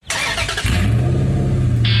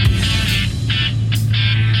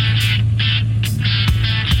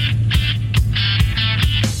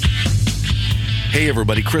Hey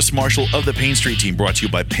everybody, Chris Marshall of the Payne Street Team, brought to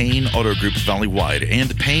you by Payne Auto Group Valley-wide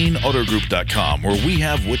and PayneAutoGroup.com, where we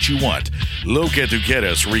have what you want. Lo que tu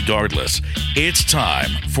quieres, regardless. It's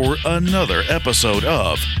time for another episode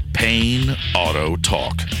of Payne Auto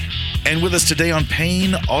Talk. And with us today on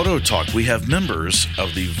Payne Auto Talk, we have members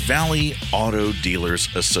of the Valley Auto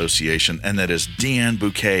Dealers Association, and that is Deanne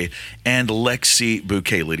Buquet and Lexi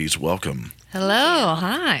Buquet. Ladies, welcome. Hello.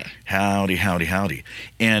 Hi. Howdy, howdy, howdy.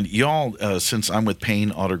 And y'all, since I'm with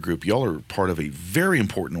Payne Auto Group, y'all are part of a very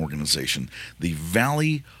important organization, the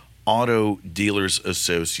Valley Auto Dealers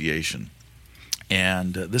Association.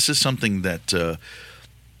 And this is something that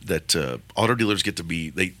auto dealers get to be,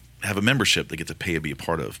 they have a membership they get to pay to be a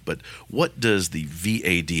part of. But what does the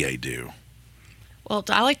VADA do? Well,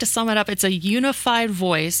 I like to sum it up. It's a unified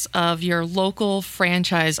voice of your local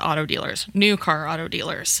franchise auto dealers, new car auto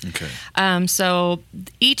dealers. Okay. So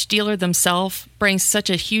each dealer themselves brings such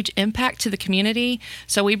a huge impact to the community.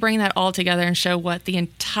 So we bring that all together and show what the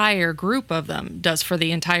entire group of them does for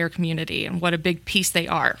the entire community and what a big piece they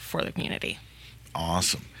are for the community.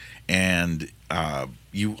 Awesome. And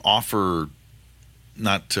you offer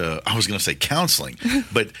not, I was going to say counseling,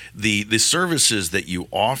 but the services that you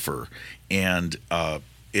offer, and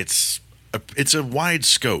it's a wide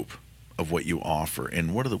scope of what you offer.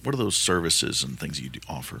 And what are those services and things you do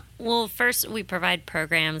offer? Well, first we provide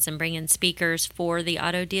programs and bring in speakers for the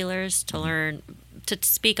auto dealers to learn to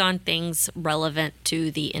speak on things relevant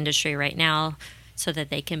to the industry right now, so that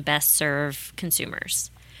they can best serve consumers.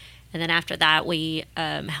 And then after that, we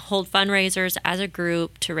hold fundraisers as a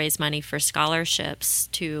group to raise money for scholarships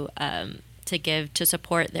to give to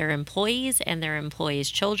support their employees and their employees'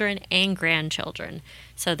 children and grandchildren.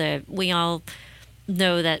 So that we all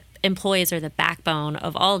know that employees are the backbone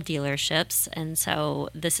of all dealerships, and so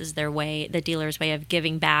this is their way, the dealer's way of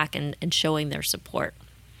giving back and showing their support.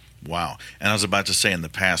 Wow. And I was about to say, in the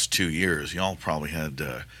past 2 years, y'all probably had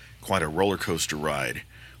quite a roller coaster ride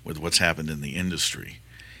with what's happened in the industry.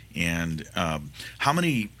 And how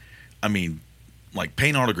many, like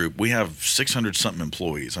Payne Auto Group, we have 600-something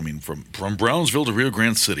employees. I mean, from Brownsville to Rio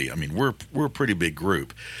Grande City. I mean, we're a pretty big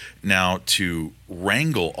group. Now, to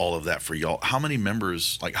wrangle all of that for y'all, how many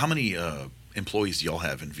members, like how many employees do y'all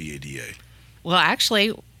have in VADA? Well, actually,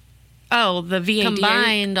 the VADA.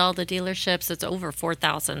 Combined, all the dealerships, it's over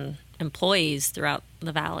 4,000 employees throughout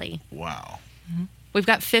the valley. Wow. Mm-hmm. We've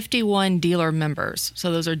got 51 dealer members.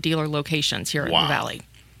 So those are dealer locations here in the valley.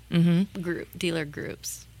 Mm-hmm. Dealer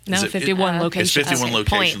groups. No, 51 locations. It's 51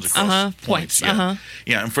 locations points. across points. Yeah.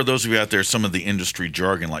 Yeah, and for those of you out there, some of the industry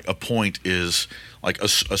jargon, like a point is like a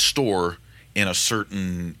store in a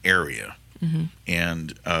certain area. Mm-hmm.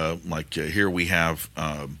 And here we have,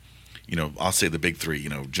 I'll say the big three,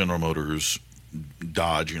 General Motors,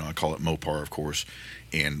 Dodge, I call it Mopar, of course,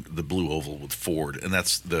 and the Blue Oval with Ford. And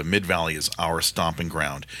that's the Mid-Valley is our stomping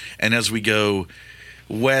ground. And as we go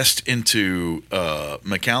west into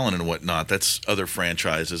McAllen and whatnot, that's other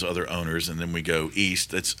franchises, other owners, and then we go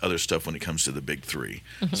east, that's other stuff when it comes to the big three.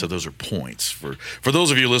 Mm-hmm. So those are points for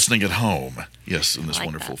those of you listening at home. Yes, in this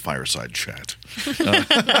wonderful fireside chat.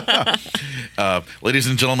 Ladies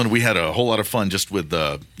and gentlemen, we had a whole lot of fun just with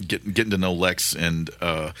getting to know Lex and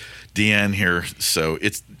Deanne here. So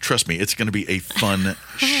trust me, it's going to be a fun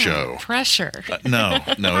show. Pressure. No,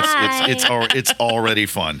 it's already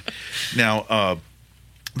fun. Now,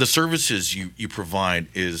 the services you provide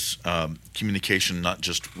is communication not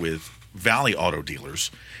just with Valley Auto Dealers,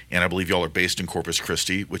 and I believe y'all are based in Corpus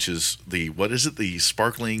Christi, which is the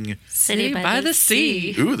sparkling City by the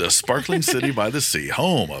sea. Ooh, the sparkling city by the sea,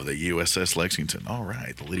 home of the USS Lexington. All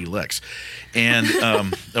right, the Lady Lex. And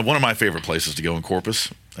one of my favorite places to go in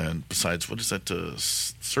Corpus, and besides, what is that,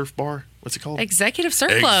 surf bar? What's it called? Executive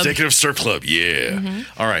Surf Club. Executive Surf Club, yeah.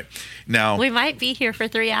 Mm-hmm. All right. Now, we might be here for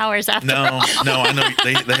 3 hours after all. No, I know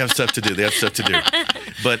they have stuff to do.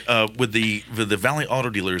 But with the Valley Auto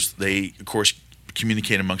Dealers, they, of course,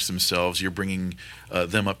 communicate amongst themselves. You're bringing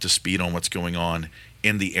them up to speed on what's going on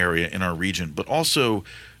in the area, in our region, but also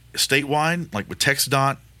statewide, like with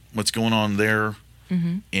TxDOT, what's going on there,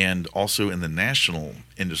 mm-hmm. and also in the national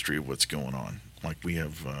industry of what's going on. Like we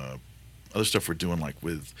have other stuff we're doing, like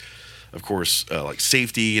with, of course, like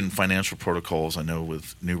safety and financial protocols. I know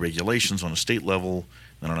with new regulations on a state level,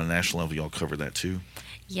 and on a national level, y'all cover that too.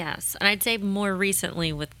 Yes, and I'd say more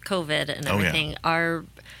recently with COVID and everything, our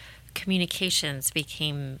communications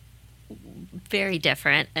became very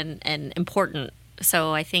different and important.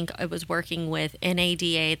 So I think I was working with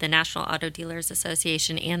NADA, the National Auto Dealers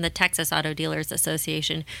Association, and the Texas Auto Dealers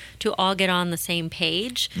Association to all get on the same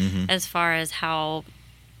page, mm-hmm. as far as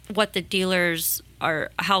what the dealers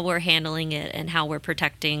how we're handling it and how we're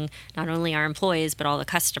protecting not only our employees but all the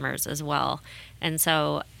customers as well. And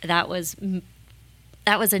so that was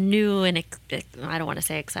a new and I don't want to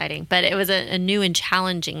say exciting, but it was a new and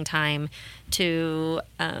challenging time to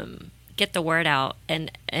get the word out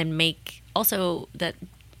and make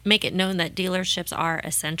it known that dealerships are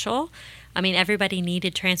essential. I mean, everybody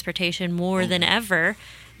needed transportation more than ever.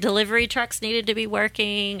 Delivery trucks needed to be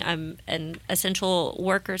working, and essential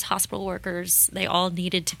workers, hospital workers, they all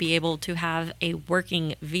needed to be able to have a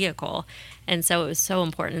working vehicle. And so it was so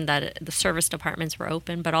important that the service departments were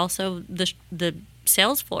open, but also the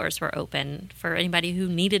sales floors were open for anybody who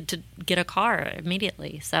needed to get a car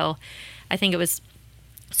immediately. So I think it was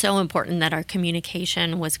so important that our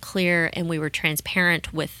communication was clear and we were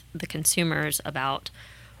transparent with the consumers about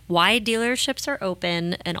why dealerships are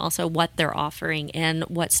open and also what they're offering and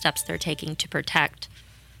what steps they're taking to protect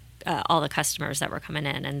all the customers that were coming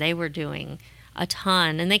in. And they were doing a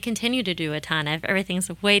ton, and they continue to do a ton. Everything's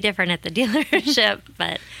way different at the dealership,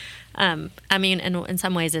 but I mean, in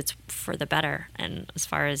some ways it's for the better, and as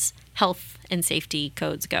far as health and safety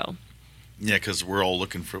codes go. Yeah, because we're all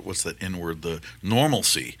looking for, what's that N word, the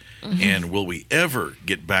normalcy. Mm-hmm. And will we ever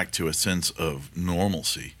get back to a sense of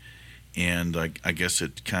normalcy? And I guess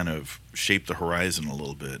it kind of shaped the horizon a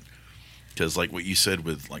little bit. Because like what you said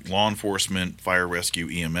with like law enforcement, fire rescue,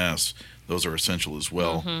 EMS, those are essential as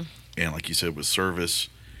well. Mm-hmm. And like you said, with service,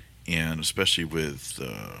 and especially with,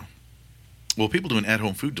 people doing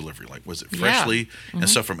at-home food delivery, like was it Freshly and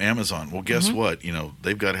stuff from Amazon. Well, guess what?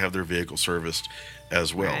 They've got to have their vehicle serviced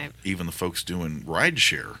as well. Right. Even the folks doing ride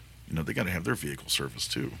share, they got to have their vehicle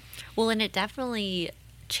serviced too. Well, and it definitely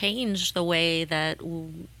changed the way that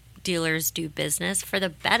dealers do business for the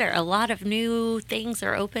better. A lot of new things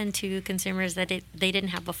are open to consumers that they didn't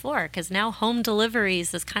have before, because now home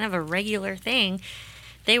deliveries is kind of a regular thing.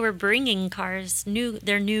 They were bringing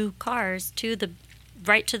their new cars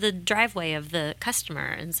right to the driveway of the customer.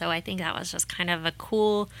 And so I think that was just kind of a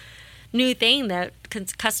cool new thing that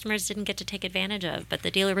customers didn't get to take advantage of, but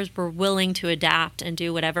the dealers were willing to adapt and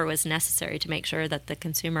do whatever was necessary to make sure that the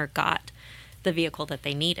consumer got the vehicle that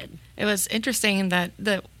they needed. It was interesting that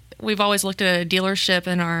we've always looked at a dealership,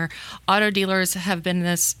 and our auto dealers have been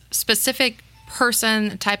this specific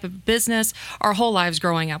person type of business our whole lives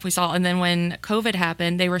growing up. We saw, and then when COVID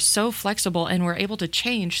happened, they were so flexible and were able to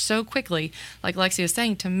change so quickly, like Lexi was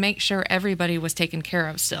saying, to make sure everybody was taken care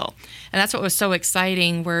of still. And that's what was so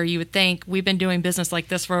exciting, where you would think we've been doing business like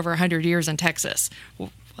this for over 100 years in Texas.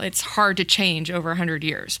 It's hard to change over 100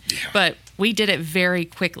 years, but we did it very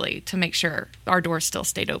quickly to make sure our doors still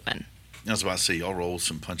stayed open. I was about to say, y'all roll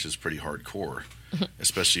some punches pretty hardcore,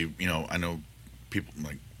 especially, I know people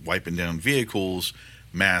like wiping down vehicles,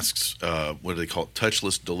 masks, what do they call it,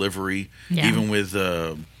 touchless delivery, even with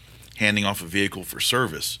handing off a vehicle for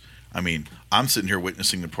service. I mean, I'm sitting here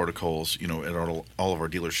witnessing the protocols, at all of our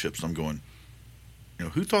dealerships, and I'm going,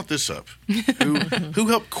 who thought this up? Who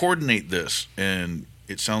helped coordinate this? And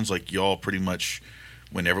it sounds like y'all pretty much,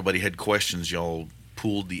 when everybody had questions, y'all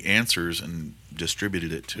pooled the answers and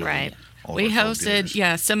distributed it to we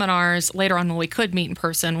hosted seminars later on when we could meet in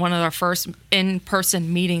person. One of our first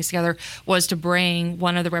in-person meetings together was to bring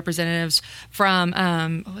one of the representatives from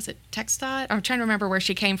was it TxDOT? I'm trying to remember where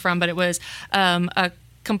she came from, but it was a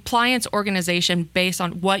compliance organization based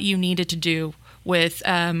on what you needed to do with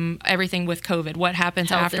everything with COVID, what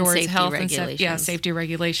happens afterwards, safety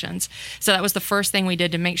regulations. So that was the first thing we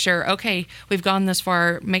did to make sure, okay, we've gone this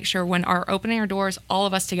far, make sure when we're opening our doors, all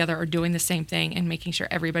of us together are doing the same thing and making sure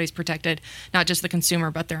everybody's protected, not just the consumer,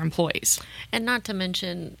 but their employees. And not to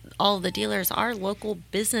mention, all the dealers are local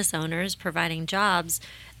business owners providing jobs.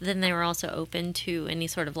 Then they were also open to any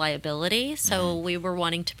sort of liability. So we were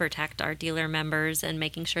wanting to protect our dealer members and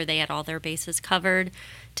making sure they had all their bases covered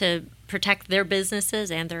to protect their businesses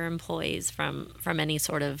and their employees from any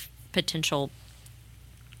sort of potential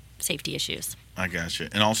safety issues. I gotcha.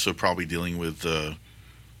 And also probably dealing with the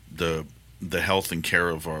health and care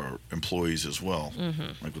of our employees as well,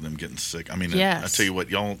 like with them getting sick. I mean, I tell you what,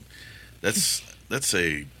 y'all, that's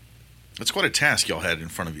quite a task y'all had in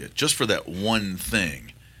front of you just for that one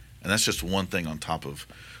thing. And that's just one thing on top of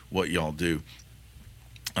what y'all do.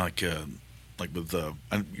 Like with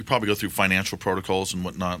you probably go through financial protocols and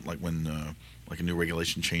whatnot, like when like a new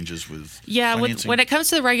regulation changes with financing. When it comes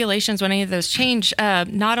to the regulations, when any of those change,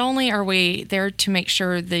 not only are we there to make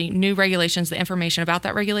sure the new regulations, the information about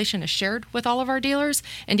that regulation is shared with all of our dealers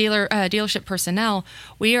and dealership personnel,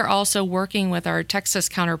 we are also working with our Texas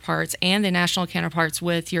counterparts and the national counterparts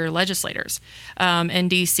with your legislators in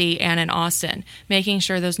D.C. and in Austin, making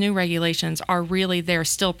sure those new regulations are really there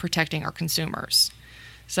still protecting our consumers.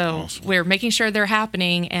 So Awesome. we're making sure they're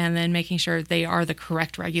happening and then making sure they are the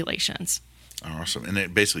correct regulations. Awesome. And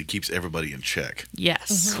it basically keeps everybody in check.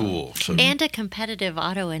 Yes. Cool. So, And a competitive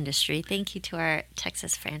auto industry. Thank you to our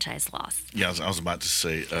Texas franchise laws. yeah, I was about to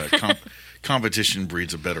say competition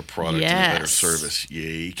breeds a better product and a better Yes. service.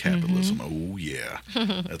 Yay, capitalism. Oh, yeah.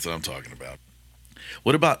 That's what I'm talking about.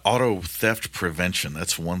 What about auto theft prevention?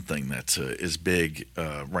 That's one thing that is big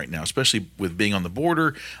right now, especially with being on the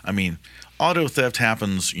border. I mean, auto theft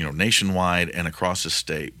happens, nationwide and across the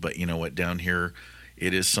state. But you know what? Down here,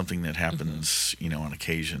 it is something that happens, on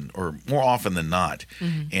occasion or more often than not.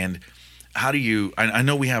 And how do you? I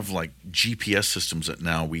know we have like GPS systems that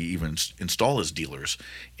now we even install as dealers.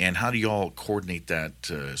 And how do y'all coordinate that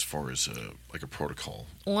as far as like a protocol?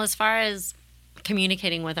 Well, as far as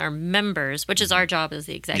communicating with our members, which is our job as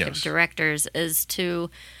the executive Yes. directors, is to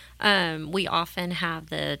we often have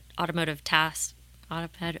the automotive theft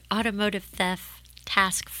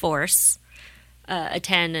task force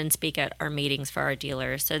attend and speak at our meetings for our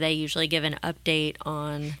dealers. So they usually give an update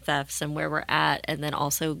on thefts and where we're at, and then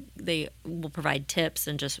also they will provide tips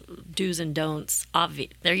and just do's and don'ts.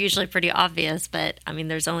 They're usually pretty obvious, but I mean,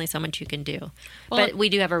 there's only so much you can do. But we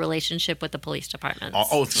do have a relationship with the police departments.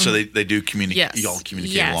 So they do communicate. Yes. Y'all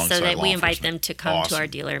communicate Yes, alongside so that law we invite enforcement. them to come to our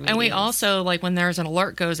dealer meetings. And we also, like when there's an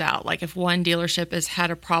alert goes out, like if one dealership has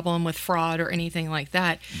had a problem with fraud or anything like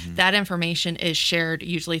that, that information is shared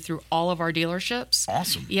usually through all of our dealerships.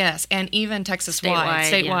 Awesome. Yes, and even Statewide,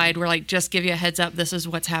 statewide, we're like, just give you a heads up, this is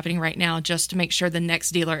what's happening right now, just to make sure the next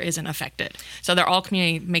dealer isn't affected. So they're all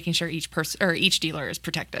making sure each person or each dealer is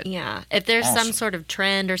protected. Yeah. If there's Awesome. some sort of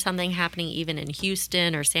trend or something happening even in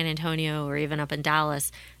Houston or San Antonio or even up in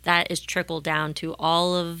Dallas, that is trickled down to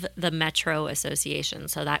all of the metro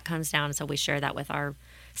associations. So that comes down. So we share that with our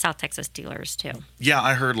South Texas dealers too. Yeah,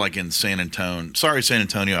 I heard like in San Antonio. Sorry, San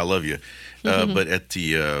Antonio, I love you. But at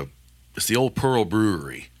the it's the old Pearl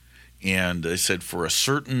Brewery, and they said for a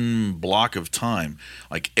certain block of time,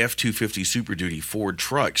 like F-250 Super Duty Ford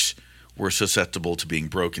trucks were susceptible to being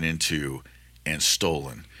broken into and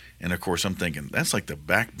stolen. And of course, I'm thinking that's like the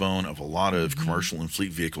backbone of a lot of commercial and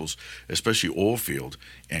fleet vehicles, especially oil field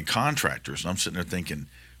and contractors. And I'm sitting there thinking,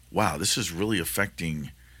 wow, this is really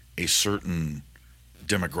affecting a certain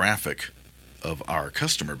demographic of our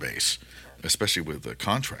customer base, especially with the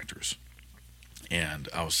contractors. And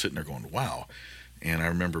I was sitting there going, wow. And I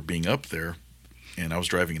remember being up there, and I was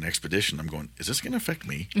driving an Expedition. I'm going, is this going to affect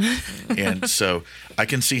me? And so I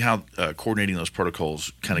can see how coordinating those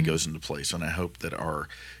protocols kind of goes into place. And I hope that our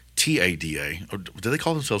TADA, or do they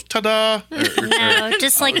call themselves TADA? No,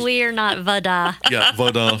 just like we are not VADA. Yeah,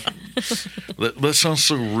 VADA. That sounds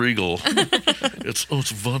so regal. It's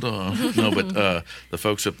VADA. No, but the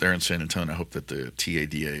folks up there in San Antonio, I hope that the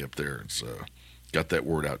TADA up there is got that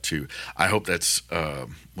word out too. I hope that's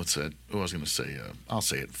what's that? Oh, I was going to say. I'll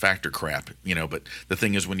say it. Factor crap. But the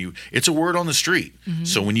thing is, it's a word on the street.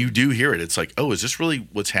 So when you do hear it, it's like, oh, is this really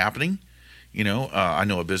what's happening? I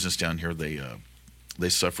know a business down here. They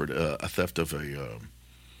suffered a theft of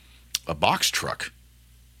a box truck.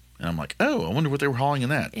 And I'm like, oh, I wonder what they were hauling in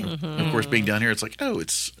that. And of course, being down here, it's like, oh,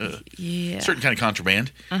 it's certain kind of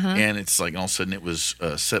contraband. And it's like all of a sudden it was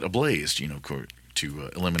set ablaze,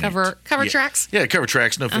 to eliminate. Cover tracks? Yeah, cover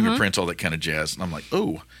tracks, no fingerprints, all that kind of jazz. And I'm like,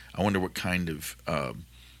 oh, I wonder what kind of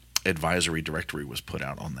advisory directory was put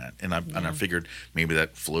out on that. And I figured maybe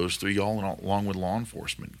that flows through y'all along with law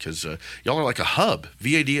enforcement, because y'all are like a hub.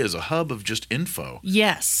 VAD is a hub of just info.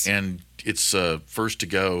 Yes. And it's first to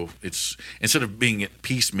go. It's instead of being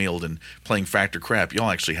piecemealed and playing factor crap,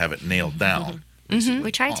 y'all actually have it nailed down.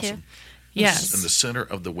 We try to. Awesome. Yes. In the center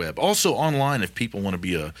of the web. Also online, if people want to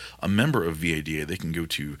be a member of VADA, they can go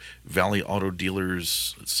to Valley Auto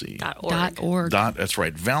Dealers. Let's see. .org. That's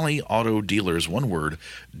right. Valley Auto Dealers, one word,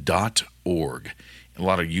 .org. A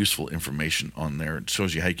lot of useful information on there. It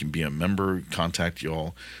shows you how you can be a member, contact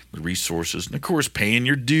y'all, the resources, and of course, paying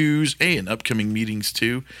your dues. Hey, and upcoming meetings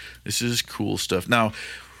too. This is cool stuff. Now,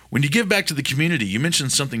 when you give back to the community, you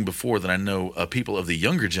mentioned something before that I know people of the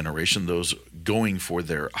younger generation, those going for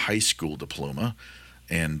their high school diploma,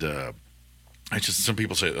 and some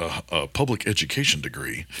people say a public education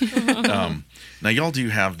degree. Now, y'all do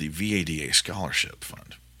have the VADA Scholarship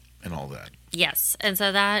Fund and all that. Yes, and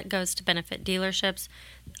so that goes to benefit dealerships,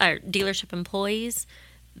 or dealership employees,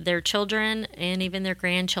 their children, and even their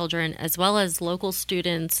grandchildren, as well as local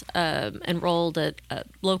students enrolled at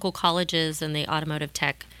local colleges in the automotive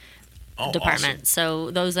tech department. Awesome.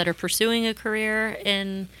 So those that are pursuing a career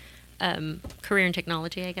in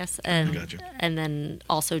technology, I guess, and Gotcha. and then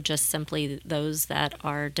also just simply those that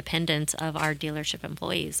are dependents of our dealership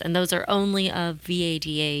employees, and those are only of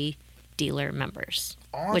VADA dealer members,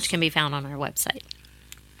 Awesome. which can be found on our website.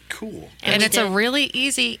 Cool. And it's a really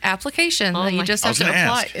easy application that you just have to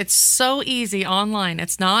apply. It's so easy online.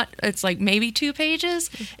 It's like maybe 2 pages,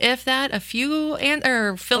 if that, a few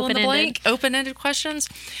or fill in the blank, open-ended questions.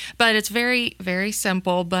 But it's very, very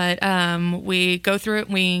simple. But we go through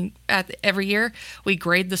it. Every year we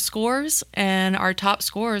grade the scores, and our top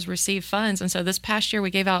scorers receive funds. And so this past year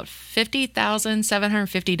we gave out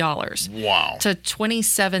 $50,750. Wow. To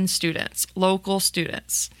 27 students, local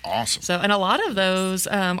students. Awesome. So, and a lot of those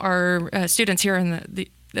are students here in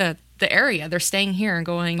the area. They're staying here and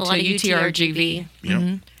going to UTRGV. Yep.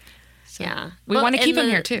 Mm-hmm. So yeah. we want to keep them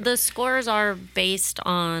here too. The scores are based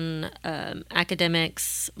on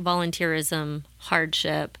academics, volunteerism,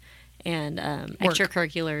 hardship, and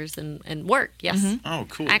extracurriculars and work. Yes. Mm-hmm. Oh,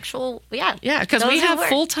 cool. Yeah, because we have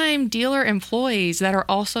full-time dealer employees that are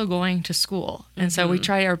also going to school. And so we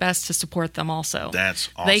try our best to support them also. That's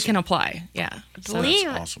awesome. They can apply. Yeah. I believe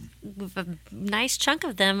that's awesome. A nice chunk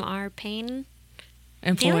of them are paying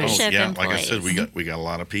employees. dealership yeah, employees. like I said, we got a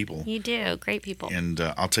lot of people. You do. Great people. And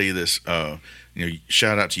I'll tell you this,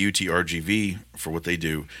 shout out to UTRGV for what they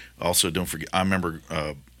do. Also, don't forget, I remember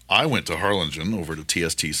I went to Harlingen over to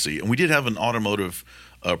TSTC, and we did have an automotive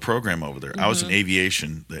program over there. I was in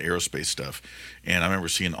aviation, the aerospace stuff, and I remember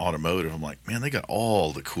seeing automotive. I'm like, man, they got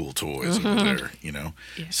all the cool toys over there, Yeah.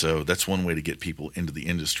 So that's one way to get people into the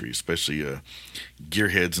industry, especially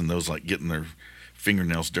gearheads and those like getting their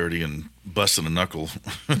fingernails dirty and busting a knuckle.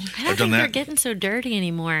 I don't think they're getting so dirty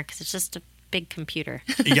anymore because it's just a big computer.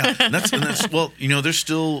 Yeah, and that's well, there's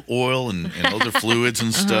still oil and other fluids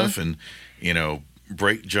and stuff, and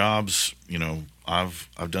brake jobs. I've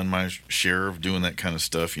done my share of doing that kind of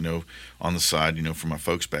stuff, on the side, for my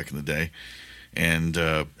folks back in the day, and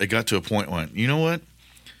it got to a point when, you know what,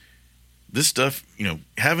 this stuff,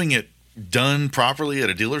 having it done properly at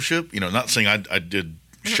a dealership, not saying I did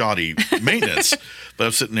shoddy maintenance, but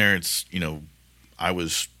I'm sitting there. It's I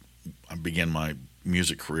began my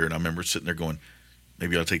music career, and I remember sitting there going,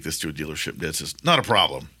 maybe I'll take this to a dealership. That's just not a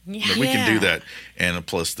problem. Yeah. We can do that. And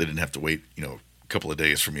plus, they didn't have to wait, a couple of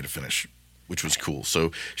days for me to finish, which was cool.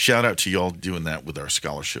 So shout out to y'all doing that with our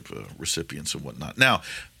scholarship recipients and whatnot. Now,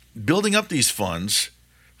 building up these funds,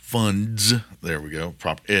 there we go,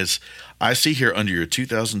 is I see here under your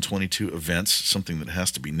 2022 events, something that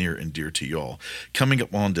has to be near and dear to y'all. Coming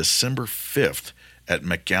up on December 5th at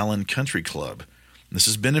McAllen Country Club, this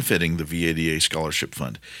is benefiting the VADA Scholarship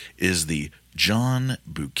Fund, is the John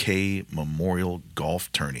Buquet Memorial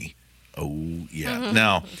Golf Tourney. Oh, yeah.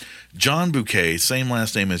 Now, John Buquet, same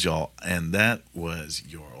last name as y'all, and that was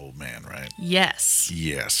your old man, right? Yes.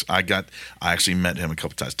 Yes. I actually met him a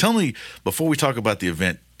couple times. Tell me, before we talk about the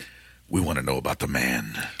event, we want to know about the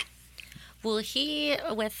man. Well, he,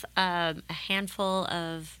 with a handful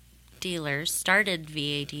of dealers, started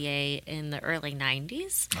VADA in the early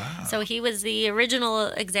 90s. Wow. So he was the original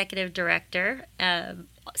executive director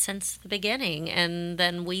since the beginning, and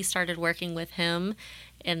then we started working with him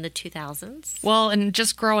in the 2000s. Well, and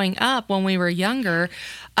just growing up when we were younger,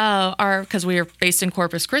 because we were based in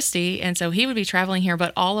Corpus Christi, and so he would be traveling here,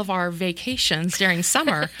 but all of our vacations during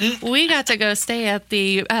summer, we got to go stay at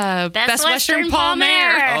the Best Western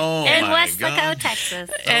Palmair in Westlaco,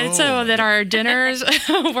 Texas. And so that our dinners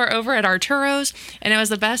were over at Arturo's, and it was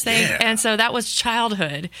the best thing. Yeah. And so that was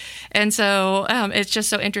childhood. And so it's just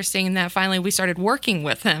so interesting that finally we started working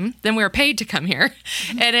with him. Then we were paid to come here.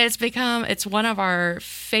 And it's one of our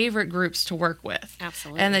favorite groups to work with.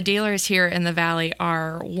 Absolutely. And the dealers here in the Valley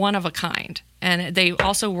are one of a kind. And they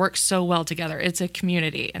also work so well together. It's a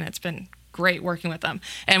community, and it's been great working with them.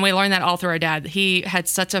 And we learned that all through our dad. He had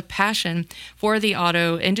such a passion for the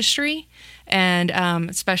auto industry, and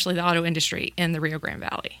especially the auto industry in the Rio Grande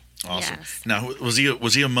Valley. Awesome. Yes. Now, was he a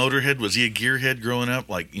motorhead? Was he a gearhead growing up,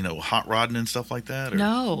 like hot rodding and stuff like that? Or?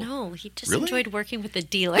 No, he just enjoyed working with the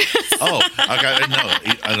dealers. Oh,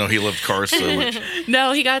 I know he loved cars so much.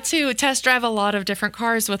 No, he got to test drive a lot of different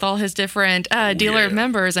cars with all his different dealer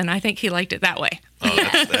members, and I think he liked it that way.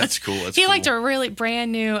 Oh, that's cool. He liked a really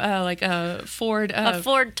brand new, like a Ford. A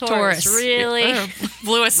Ford Taurus. Really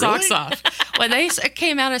blew his socks off when they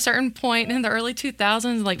came out at a certain point in the early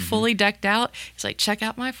 2000s, like fully decked out. He's like, "Check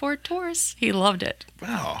out my Ford Taurus." He loved it.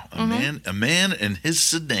 Wow, a man and his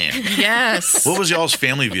sedan. Yes. What was y'all's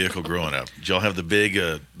family vehicle growing up? Did y'all have the big,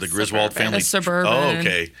 the Griswold family? A Suburban. Oh,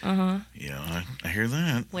 okay. Yeah, I hear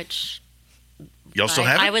that. Which. Y'all still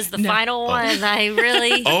have it? I was the final one. I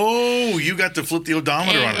really... Oh, you got to flip the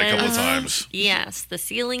odometer on it a couple of times. Yes, the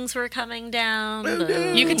ceilings were coming down.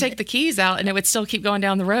 You could take the keys out and it would still keep going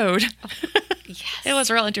down the road. Yes. It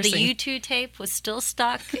was real interesting. The U2 tape was still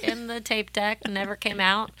stuck in the tape deck and never came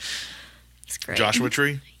out. It's great. Joshua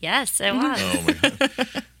Tree? Yes, it was. Oh, my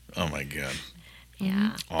God. Oh, my God.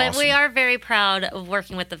 Yeah. Awesome. But we are very proud of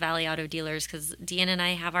working with the Valley Auto Dealers because Deanna and I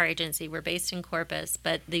have our agency. We're based in Corpus,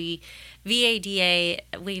 but the VADA,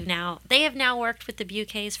 they have now worked with the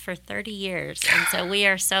Buquets for 30 years. And so we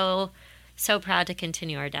are so proud to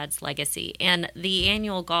continue our dad's legacy. And the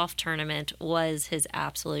annual golf tournament was his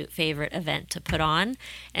absolute favorite event to put on.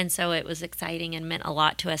 And so it was exciting and meant a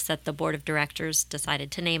lot to us that the board of directors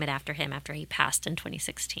decided to name it after him after he passed in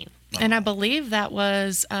 2016. And I believe that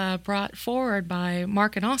was brought forward by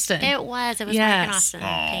Mark and Austin. It was. Mark and Austin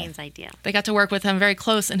Payne's idea. They got to work with him very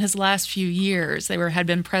close in his last few years. They had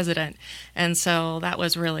been president. And so that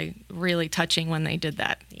was really, really touching when they did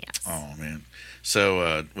that. Yes. Oh, man.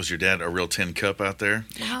 So, was your dad a real tin cup out there?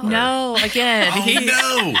 No, again.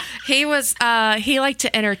 No! He was, he liked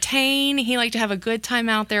to entertain. He liked to have a good time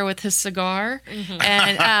out there with his cigar. Mm-hmm.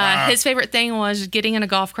 And his favorite thing was getting in a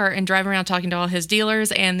golf cart and driving around talking to all his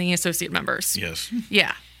dealers and the associate members. Yes.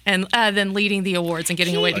 Yeah. And then leading the awards and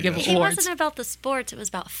getting away to give awards. It wasn't about the sports. It was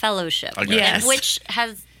about fellowship. Yes. Which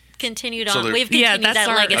has continued on. So we've continued that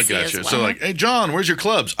legacy I got as you. well. So hey, John, where's your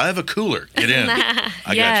clubs? I have a cooler. Get in.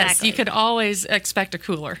 Yes, you could always expect a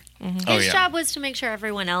cooler. Mm-hmm. His job was to make sure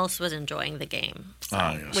everyone else was enjoying the game,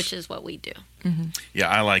 which is what we do. Mm-hmm. Yeah,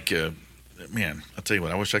 I like... man, I'll tell you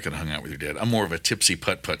what. I wish I could have hung out with your dad. I'm more of a tipsy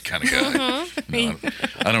putt-putt kind of guy.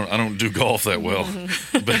 Mm-hmm. No, I don't do golf that well,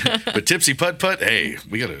 but tipsy putt-putt. Hey,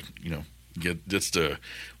 we gotta get just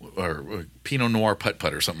or Pinot Noir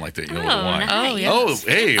putt-putt or something like that. With the wine. Oh, yes. Oh,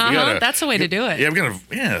 hey, we gotta. That's the way to do it. Yeah, we're gonna.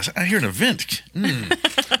 Yeah, I hear an event.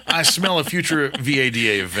 I smell a future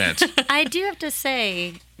VADA event. I do have to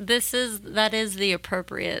say, that is the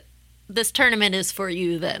appropriate. This tournament is for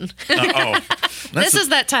you then. This is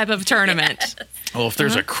that type of tournament. Yes. Oh, if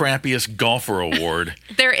there's a crappiest golfer award.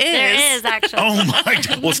 There is. There is, actually. Oh, my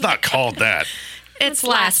God. Well, it's not called that. It's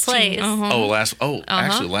last place.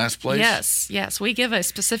 Actually last place? Yes. We give a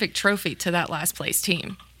specific trophy to that last place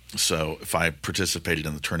team. So if I participated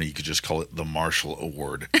in the tourney, you could just call it the Marshall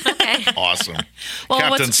Award. Okay. Awesome.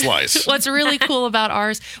 Captain Slice. What's really cool about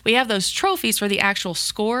ours, we have those trophies for the actual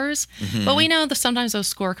scores, but we know that sometimes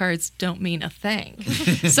those scorecards don't mean a thing.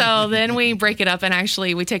 So then we break it up and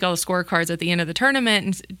actually we take all the scorecards at the end of the tournament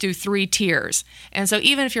and do 3 tiers. And so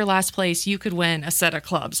even if you're last place, you could win a set of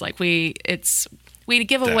clubs. Like we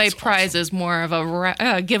give away prizes more of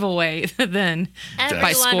a giveaway than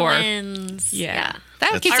by score. Wins. Yeah.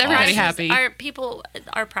 That keeps everybody happy.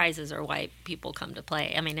 Our prizes are why people come to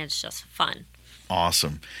play. I mean, it's just fun.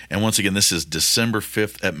 Awesome. And once again, this is December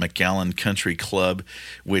 5th at McAllen Country Club,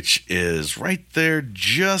 which is right there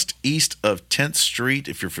just east of 10th Street.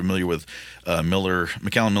 If you're familiar with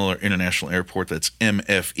McAllen Miller International Airport, that's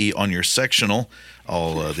MFE on your sectional.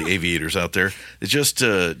 All the aviators out there. It's just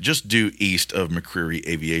due east of McCreary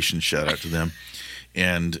Aviation. Shout out to them.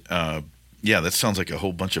 And yeah, that sounds like a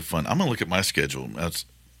whole bunch of fun. I'm going to look at my schedule.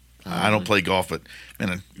 I don't play golf, but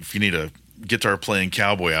man, if you need a guitar playing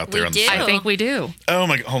cowboy out there on the side. I think we do. Oh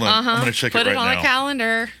my God, hold on. I'm going to check it right now. Put it on the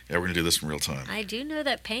calendar. Yeah, we're going to do this in real time. I do know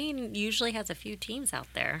that Payne usually has a few teams out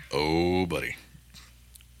there. Oh, buddy.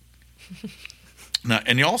 Now,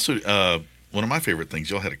 and you also, one of my favorite things,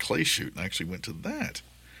 y'all had a clay shoot, and I actually went to that.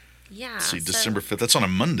 Yeah. Let's see, December 5th. That's on a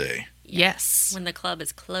Monday. Yes. When the club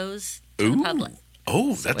is closed to the public.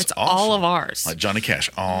 Oh, that's it's awesome. all of ours. Like Johnny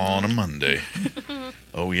Cash on a Monday.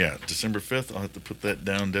 Oh yeah, December 5th. I'll have to put that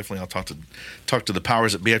down. Definitely, I'll talk to the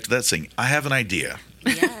powers that be after that. Saying I have an idea.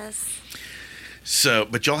 Yes. So,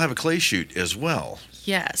 but y'all have a clay shoot as well.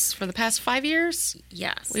 Yes, for the past 5 years.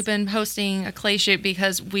 Yes, we've been hosting a clay shoot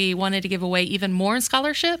because we wanted to give away even more in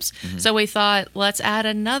scholarships. Mm-hmm. So we thought, let's add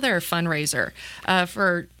another fundraiser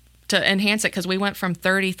to enhance it, because we went from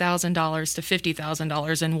 $30,000 to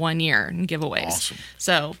 $50,000 in 1 year in giveaways. Awesome.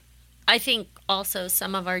 So I think also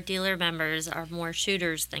some of our dealer members are more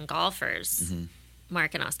shooters than golfers,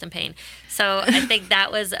 Mark and Austin Payne. So I think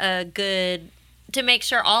that was a good, to make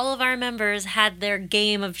sure all of our members had their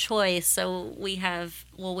game of choice. So we have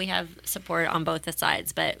support on both the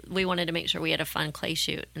sides, but we wanted to make sure we had a fun clay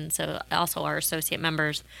shoot. And so also our associate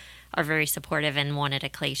members are very supportive and wanted a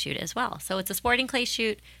clay shoot as well. So it's a sporting clay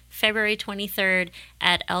shoot, February 23rd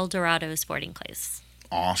at El Dorado Sporting Clays.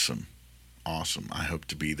 Awesome. I hope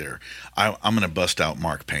to be there. I'm going to bust out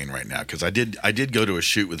Mark Payne right now, because I did go to a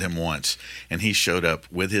shoot with him once, and he showed up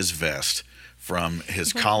with his vest from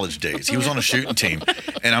his college days. He was on a shooting team,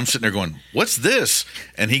 and I'm sitting there going, what's this?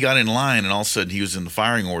 And he got in line, and all of a sudden he was in the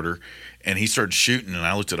firing order, and he started shooting, and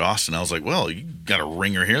I looked at Austin. I was like, well, you got a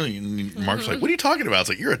ringer here. And Mark's like, what are you talking about? It's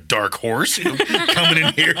like, you're a dark horse coming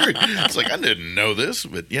in here. It's like, I didn't know this.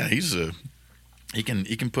 But, yeah, he's He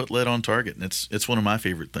can put lead on target, and it's one of my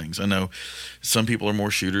favorite things. I know some people are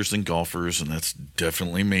more shooters than golfers, and that's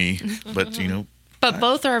definitely me. But But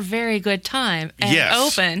both are a very good time and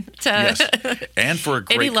open to and for a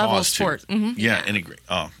great any level of cause, sport. Too. Mm-hmm. Yeah, any great.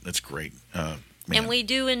 Oh, that's great. And we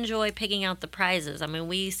do enjoy picking out the prizes. I mean,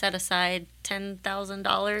 we set aside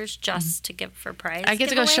 $10,000 just to give for prize. I get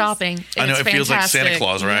to go shopping. I know, it's it feels like fantastic. Santa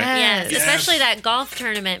Claus, right? Yes, especially that golf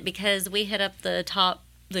tournament, because we hit up the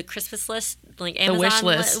Christmas list, like Amazon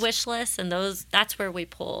wish list, and that's where we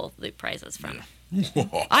pull the prizes from.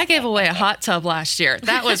 I gave away a hot tub last year.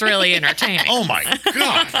 That was really entertaining. Oh my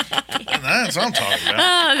God. That's what I'm talking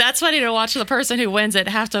about. That's funny to watch the person who wins it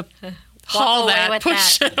have to haul that,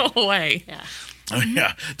 push it away. Yeah. Oh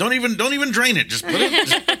yeah. Don't even drain it. Just put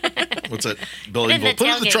it. What's that? Put it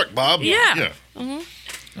in the truck, Bob. Yeah.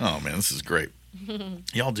 Mm-hmm. Oh man, this is great.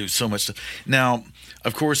 Y'all do so much stuff. Now,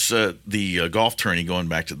 of course, the golf tourney. Going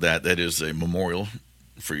back to that is a memorial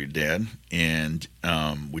for your dad, and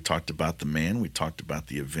we talked about the man. We talked about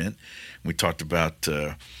the event. We talked about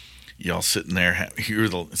y'all sitting there.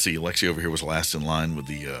 See, Lexi over here was last in line with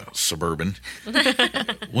the Suburban.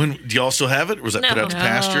 Do y'all still have it? Or was that put out to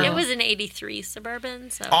pasture? It was an '83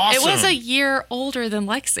 Suburban. So awesome. It was a year older than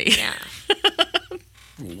Lexi. Yeah.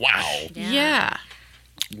 Wow. Yeah.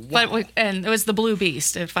 Wow. But and it was the Blue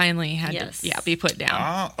Beast. It finally had to be put down.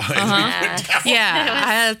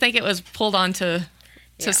 I think it was pulled onto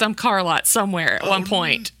some car lot somewhere at one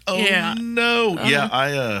point. Oh no! Yeah,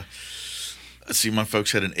 I see. My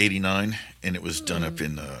folks had an '89, and it was done up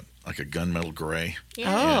in like a gunmetal gray.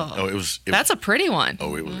 Yeah. Oh, it was. That's a pretty one.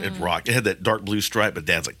 Oh, it rocked. It had that dark blue stripe, but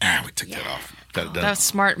Dad's like, we took that off. Got it done. That's a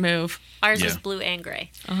smart move. Ours was blue and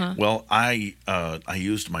gray. Well, I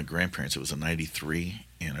used my grandparents. It was a '93,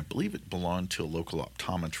 and I believe it belonged to a local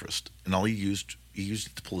optometrist. And all he used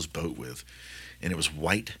it to pull his boat with, and it was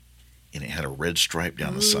white, and it had a red stripe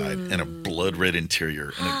down the side and a blood red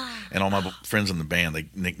interior. And all my friends in the band, they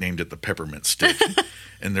nicknamed it the Peppermint Stick.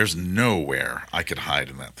 And there's nowhere I could hide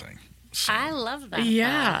in that thing. So, I love that.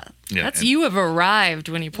 Yeah. You have arrived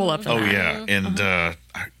when you pull up. Oh yeah, and I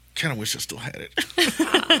kind of wish I still had it.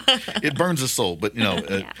 It burns the soul, but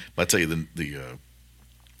I tell you,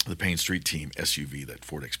 the Payne Street Team SUV, that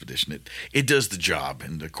Ford Expedition, it does the job.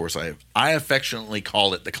 And of course, I affectionately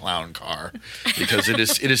call it the clown car because it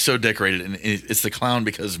is so decorated, and it's the clown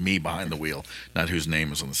because of me behind the wheel, not whose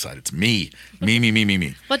name is on the side. It's me.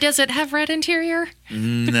 Well, does it have red interior?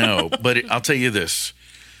 No, but I'll tell you this: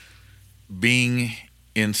 being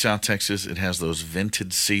in South Texas, it has those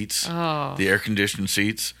vented seats, the air conditioned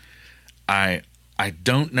seats. I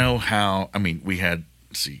don't know how. I mean,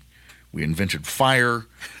 we invented fire,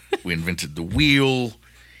 we invented the wheel,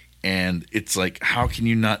 and it's like, how can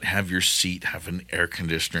you not have your seat have an air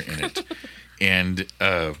conditioner in it? And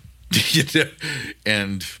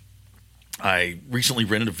and I recently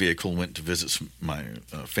rented a vehicle, went to visit my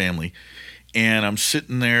family, and I'm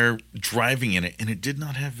sitting there driving in it, and it did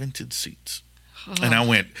not have vented seats. And I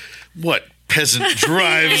went, what peasant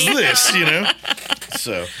drives this,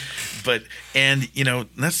 So, but, and,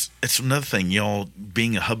 it's another thing, y'all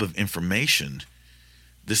being a hub of information,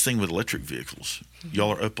 this thing with electric vehicles,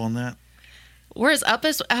 y'all are up on that? We're as up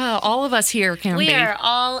as all of us here can be. We are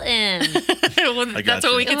all in. That's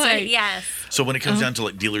what we can say. Yes. So when it comes down to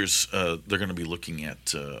like dealers, they're going to be looking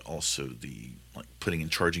at also the putting in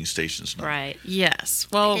charging stations. Right. Yes.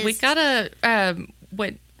 Well, we gotta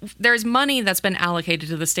there's money that's been allocated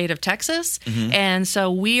to the state of Texas, and so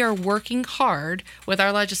we are working hard with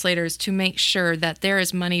our legislators to make sure that there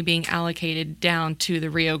is money being allocated down to the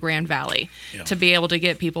Rio Grande Valley to be able to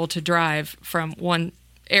get people to drive from one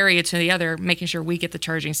area to the other, making sure we get the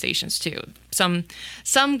charging stations too.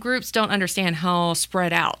 Some groups don't understand how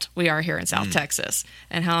spread out we are here in South Texas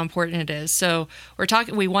and how important it is. So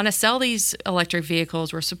we want to sell these electric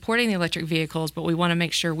vehicles. We're supporting the electric vehicles, but we want to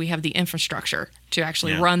make sure we have the infrastructure to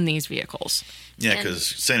actually run these vehicles. Yeah, because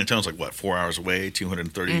San Antonio's 4 hours away,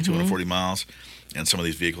 230, 240 miles. And some of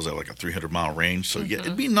these vehicles have a 300-mile range. So,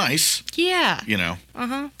 it'd be nice. Yeah.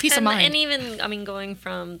 Peace of mind. And even, going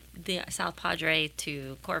from the South Padre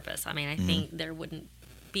to Corpus, I think there wouldn't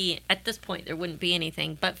be, at this point, there wouldn't be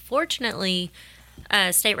anything. But fortunately,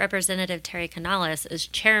 State Representative Terry Canales is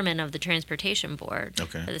chairman of the Transportation Board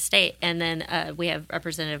for the state. And then we have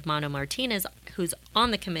Representative Mano Martinez, who's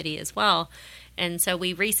on the committee as well. And so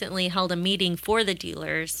we recently held a meeting for the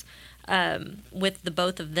dealers with the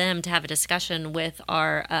both of them to have a discussion with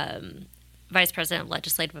our Vice President of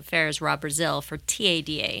Legislative Affairs, Rob Brazil, for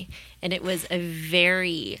TADA. And it was a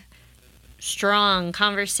very strong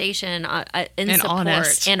conversation in And support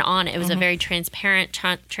honest. and on. It was a very transparent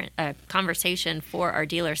conversation for our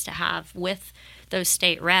dealers to have with those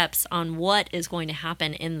state reps on what is going to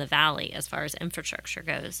happen in the valley as far as infrastructure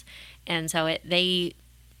goes. And so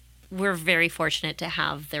we're very fortunate to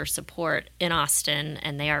have their support in Austin,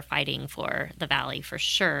 and they are fighting for the valley for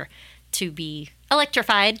sure to be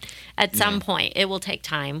electrified at some point. It will take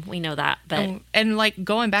time. We know that. But and like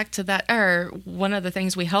going back to that, one of the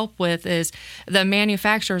things we help with is the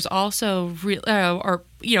manufacturers also are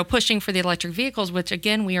pushing for the electric vehicles, which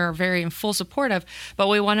again we are very in full support of. But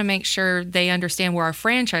we want to make sure they understand where our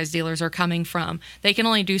franchise dealers are coming from. They can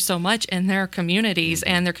only do so much in their communities,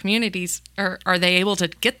 and their communities are they able to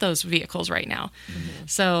get those vehicles right now?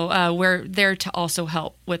 So we're there to also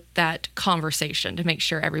help with that conversation to make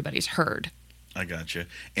sure everybody's heard. I got you.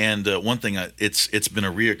 And one thing, it's been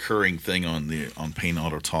a reoccurring thing on Payne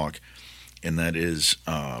Auto Talk, and that is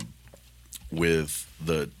with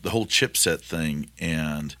the whole chipset thing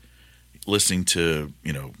and listening to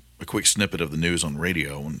a quick snippet of the news on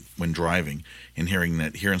radio when driving and hearing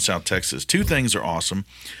that here in South Texas, two things are awesome.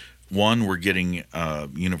 One, we're getting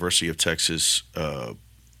University of Texas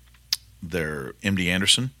their MD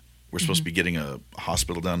Anderson. We're supposed to be getting a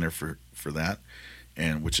hospital down there for that.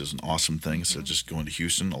 And which is an awesome thing. So just going to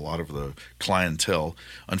Houston, a lot of the clientele,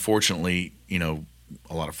 unfortunately,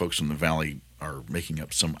 a lot of folks from the valley are making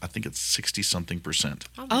up I think it's 60-something%.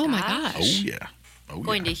 Oh my gosh. Oh yeah.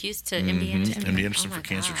 Going to Houston, MD Anderson. MD Anderson for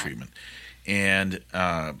cancer treatment. And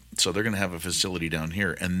so they're going to have a facility down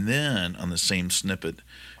here. And then on the same snippet,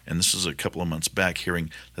 and this is a couple of months back, hearing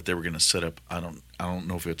that they were going to set up, I don't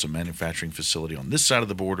know if it's a manufacturing facility on this side of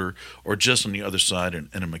the border or just on the other side in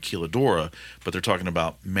a maquiladora, but they're talking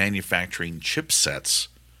about manufacturing chipsets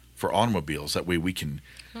for automobiles. That way we can...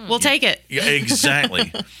 We'll take it. Yeah,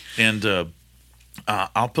 exactly. And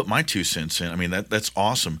I'll put my 2 cents in. I mean, that's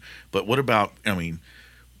awesome. But what about,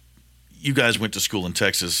 you guys went to school in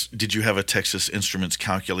Texas. Did you have a Texas Instruments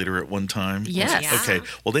calculator at one time? Yes. Yeah. Okay.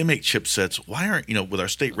 Well, they make chipsets. Why aren't, with our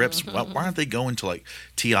state reps, why aren't they going to like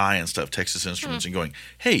TI and stuff, Texas Instruments, and going,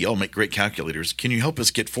 hey, y'all make great calculators. Can you help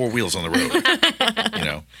us get 4 wheels on the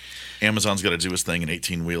road? Amazon's got to do its thing in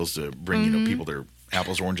 18 wheels to bring, people their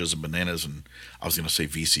apples, oranges, and bananas. And I was going to say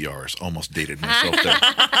VCRs. Almost dated myself there.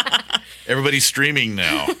 Everybody's streaming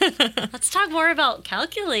now. Let's talk more about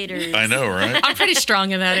calculators. I know, right? I'm pretty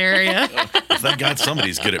strong in that area. Thank God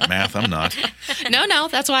somebody's good at math. I'm not. No,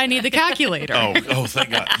 that's why I need the calculator. Oh,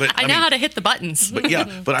 thank God. But I know how to hit the buttons.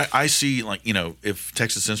 But I see, like, if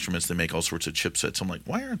Texas Instruments, they make all sorts of chipsets. I'm like,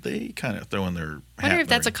 why aren't they kind of throwing their I wonder if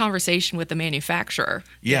that's a conversation with the manufacturer.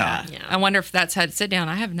 Yeah. I wonder if that's had to sit down.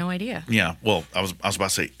 I have no idea. Yeah. Well, I was about to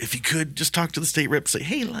say, if you could just talk to the state rep, say,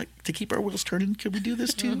 hey, like, to keep our wheels turning, could we do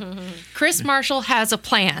this too? Chris Marshall has a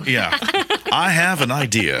plan. Yeah. I have an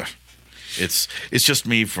idea. It's just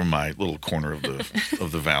me from my little corner of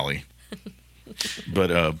the valley.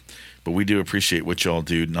 But we do appreciate what y'all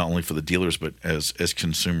do, not only for the dealers, but as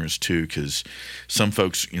consumers too, because some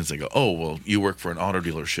folks, they go, oh, well, you work for an auto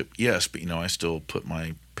dealership. Yes, but, I still put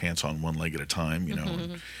my pants on one leg at a time,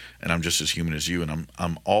 and I'm just as human as you. And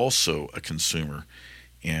I'm also a consumer.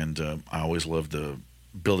 And I always love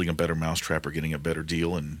building a better mousetrap or getting a better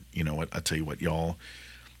deal. And you know what? I tell you what, y'all,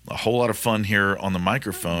 a whole lot of fun here on the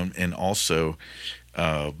microphone. And also,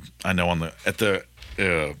 I know at the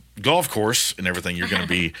golf course and everything, you're going to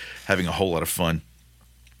be having a whole lot of fun.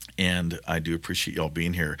 And I do appreciate y'all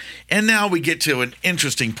being here. And now we get to an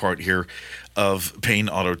interesting part here of Payne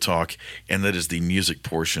Auto Talk, and that is the music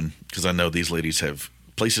portion, because I know these ladies have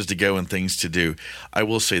places to go and things to do. I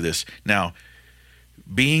will say this. Now,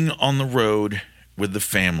 being on the road with the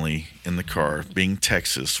family in the car, being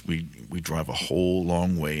Texas, we drive a whole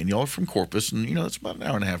long way. And y'all are from Corpus, and, it's about an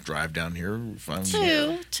hour and a half drive down here.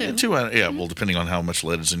 Two. Well, depending on how much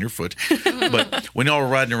lead is in your foot. But when y'all were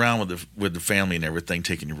riding around with the family and everything,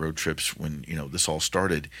 taking your road trips when, this all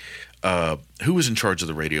started, who was in charge of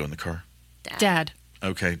the radio in the car? Dad.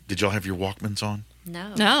 Okay. Did y'all have your Walkmans on?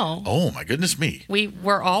 No. Oh, my goodness me. We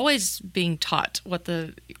were always being taught what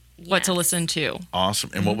to listen to.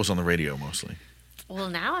 Awesome. And what was on the radio mostly? Well,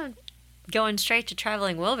 now I'm going straight to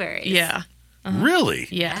Traveling Wilburys. Yeah. Really?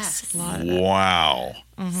 Yes. Wow.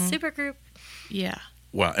 Supergroup. Yeah.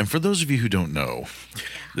 Wow. And for those of you who don't know,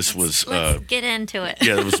 let's get into it.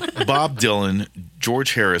 Yeah, it was Bob Dylan,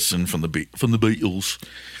 George Harrison from the Beatles,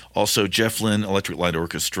 also Jeff Lynne, Electric Light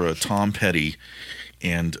Orchestra, Tom Petty,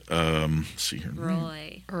 and let's see here.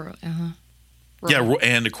 Roy. Yeah,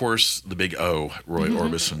 and of course the big O, Roy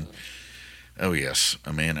Orbison. Oh yes,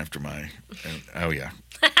 a man after my. Oh yeah,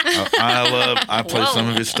 I play some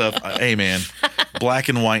of his stuff. Hey man, Black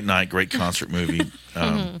and White Night, great concert movie.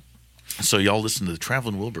 So y'all listen to the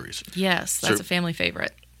Traveling Wilburys. Yes, that's a family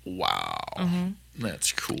favorite. Wow.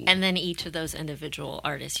 That's cool. And then each of those individual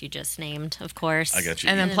artists you just named, of course. I got you.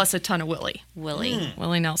 And then plus a ton of Willie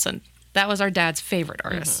Nelson. That was our dad's favorite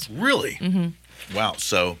artist. Really? Wow.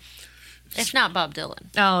 So, if not Bob Dylan.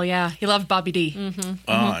 Oh, yeah. He loved Bobby D.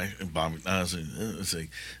 Bob, I was like,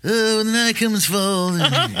 oh, when the night comes fall.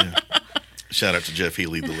 Yeah. Shout out to Jeff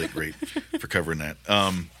Healy, the late great, for covering that.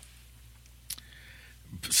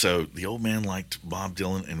 So the old man liked Bob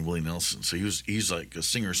Dylan and Willie Nelson. So he's like a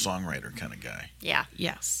singer-songwriter kind of guy. Yeah.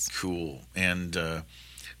 Yes. Cool. And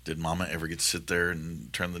did Mama ever get to sit there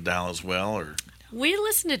and turn the dial as well, or? We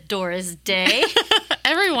listened to Doris Day.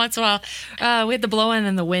 Every once in a while. We had the Blowin'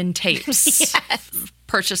 in the Wind tapes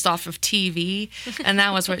purchased off of TV. And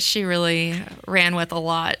that was what she really ran with a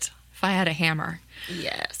lot, if I had a hammer.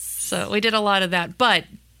 Yes. So we did a lot of that. But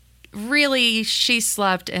really, she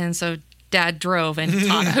slept, and so Dad drove. And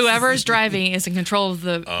whoever's driving is in control of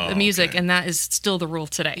the music, okay. and that is still the rule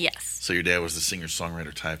today. Yes. So your dad was the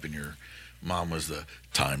singer-songwriter type, and your mom was the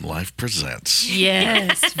Time Life Presents.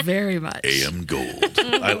 Yes, very much. AM Gold.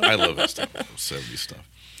 I love that stuff, 70s stuff.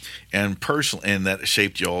 And and that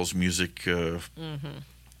shaped y'all's music.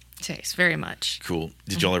 Taste, very much. Cool.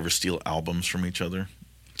 Did y'all ever steal albums from each other?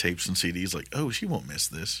 Tapes and CDs? Like, oh, she won't miss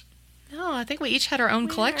this. No, I think we each had our own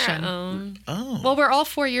collection. Oh. Well, we're all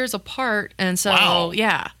 4 years apart, and so, Wow.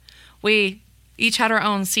 yeah. We each had our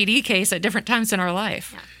own CD case at different times in our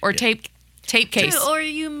life. Yeah. Or tape case. True, or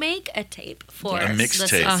you make a tape for A mixed the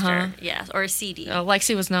tape. sister. Yeah, or a CD.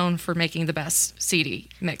 Lexi was known for making the best CD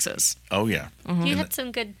mixes. Oh, yeah. You had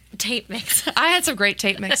some good tape mix. I had some great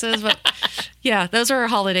tape mixes, but yeah, those are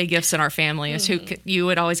holiday gifts in our family. Is you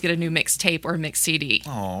would always get a new mixed tape or a mixed CD.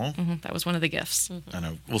 Aw. That was one of the gifts. I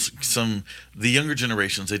know. Well, the younger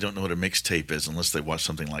generations, they don't know what a mixtape is unless they watch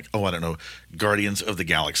something like, I don't know, Guardians of the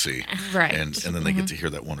Galaxy. Right. And then they get to hear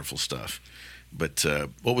that wonderful stuff. But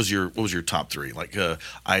what was your top three? Like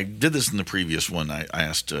I did this in the previous one. I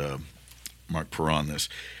asked Mark Perron this.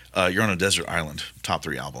 You're on a desert island. Top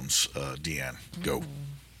three albums. Deanne, go.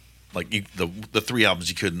 Like the three albums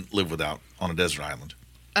you couldn't live without on a desert island.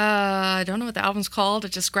 I don't know what the album's called.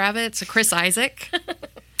 Just grab it. It's a Chris Isaac.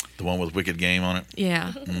 The one with Wicked Game on it.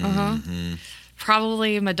 Yeah.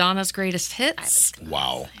 Probably Madonna's Greatest Hits.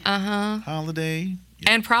 Wow. Holiday.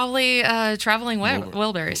 Yeah. And probably Traveling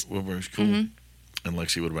Wilburys. Wilburys, cool. And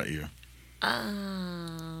Lexi, what about you?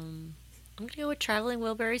 I'm gonna go with Traveling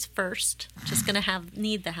Wilburys first. Just gonna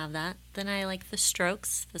need to have that. Then I like the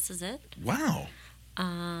Strokes. This Is It. Wow.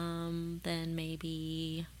 Then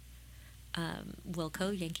maybe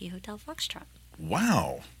Wilco, Yankee Hotel Foxtrot.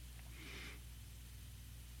 Wow.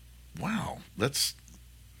 That's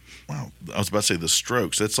wow. I was about to say the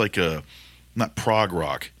Strokes. That's like not prog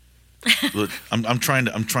rock. Look, I'm trying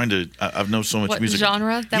to. I've known so much What music.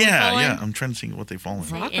 genre that would fall in? Yeah. I'm trying to think what they fall in.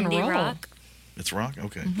 Rock and Indie roll. rock. It's rock.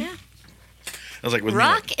 Okay. Yeah. I was like, with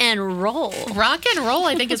Rock and roll. Rock and roll,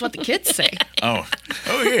 I think, is what the kids say. Oh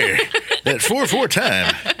yeah, that 4/4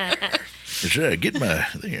 time. Sure, get my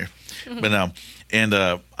there. But now, and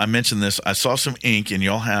I mentioned this. I saw some ink, and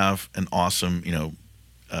y'all have an awesome,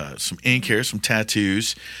 some ink here, some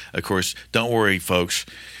tattoos. Of course, don't worry, folks.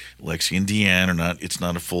 Lexi and Deanne are not. It's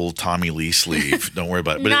not a full Tommy Lee sleeve. Don't worry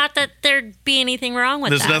about it. But Not that there'd be anything wrong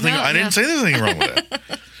with there's that. nothing. No, I didn't say there's anything wrong with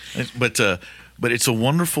that. But it's a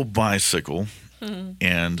wonderful bicycle,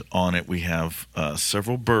 and on it we have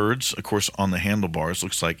several birds. Of course, on the handlebars,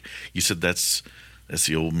 looks like you said that's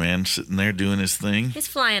the old man sitting there doing his thing. He's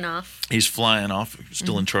flying off. He's flying off,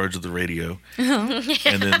 still in charge of the radio. And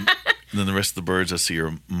then the rest of the birds, I see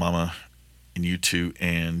your mama and you two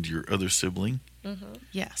and your other sibling.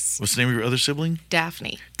 Yes. What's the name of your other sibling?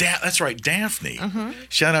 Daphne. That's right, Daphne.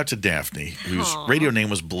 Shout out to Daphne, whose radio name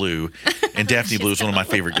was Blue, and Daphne Blue is one of my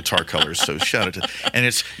favorite guitar colors. So shout out to. And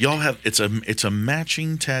it's a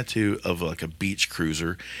matching tattoo of like a beach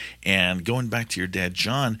cruiser. And going back to your dad,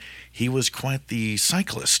 John, he was quite the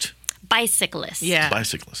cyclist. Bicyclist. Yeah.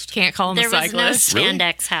 Bicyclist. Can't call him There a was no cyclist.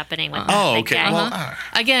 spandex happening with that. Oh, big okay. guy. Well,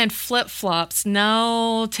 Again, flip-flops,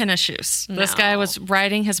 no tennis shoes. This guy was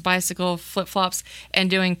riding his bicycle, flip-flops, and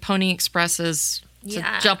doing Pony Expresses to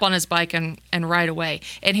jump on his bike and ride away.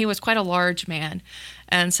 And he was quite a large man.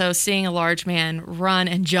 And so seeing a large man run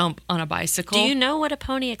and jump on a bicycle. Do you know what a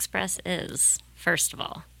Pony Express is, first of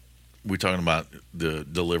all? we're talking about the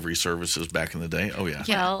delivery services back in the day. Oh yeah.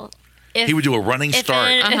 Well, He would do a running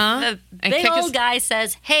start. If a And big kick old his- guy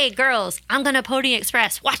says, "Hey, girls, I'm going to Pony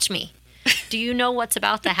Express. Watch me." Do you know what's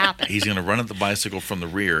about to happen? He's going to run at the bicycle from the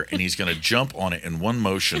rear, and he's going to jump on it in one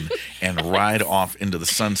motion and ride off into the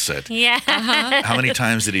sunset. Yeah. How many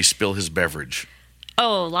times did he spill his beverage?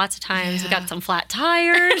 Oh, lots of times. We got some flat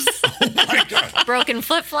tires. Oh, my God. Broken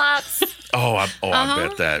flip-flops. I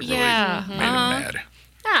bet that really made him mad.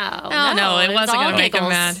 No, it wasn't going to make him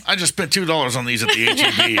mad. I just spent $2 on these at the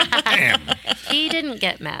H-E-B. Damn. He didn't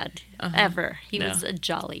get mad, ever. He was a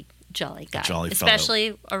jolly guy. Jolly fellow.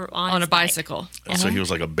 Especially on a bicycle. So he was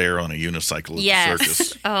like a bear on a unicycle at the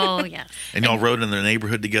circus. Oh, yes. And y'all rode in their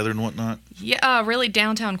neighborhood together and whatnot? Yeah, really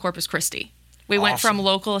downtown Corpus Christi. We went from Awesome.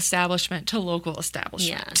 local establishment to local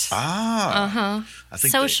establishment. Yes. I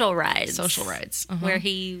think Social rides. Social rides. Where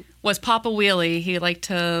he was Papa Wheelie. He liked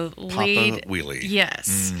to lead. Papa Wheelie.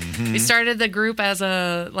 Yes. We started the group as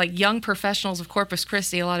young professionals of Corpus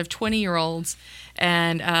Christi, a lot of 20-year-olds,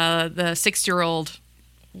 and the 6-year-old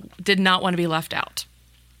did not want to be left out.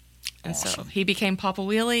 And so he became Papa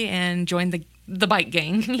Wheelie and joined the bike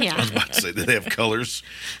gang. Yeah. I was about to say, did they have colors?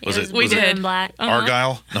 Was it we did. in black.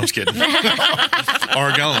 Argyle? No, I was kidding.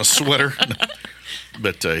 Argyle and a sweater.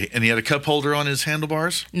 But and he had a cup holder on his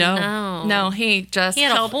handlebars? No, he just He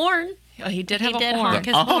had a held- horn. He did have He a did horn. honk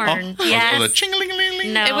his horn. The Yes.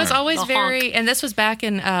 ching-a-ling-a-ling-ling. No. It was always The very, honk. and this was back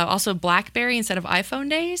in also BlackBerry instead of iPhone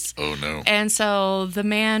days. Oh, no. And so the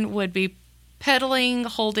man would be pedaling,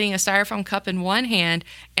 holding a styrofoam cup in one hand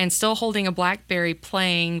and still holding a BlackBerry,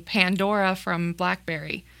 playing Pandora from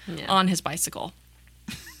BlackBerry on his bicycle.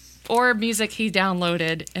 Or music he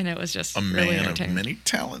downloaded, and it was just A really man of entertaining. many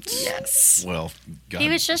talents. Yes. Well, God. He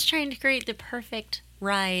was just trying to create the perfect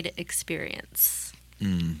ride experience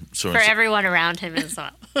so, for everyone around him as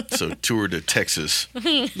well. so tour to Texas.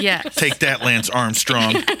 Yes. Take that, Lance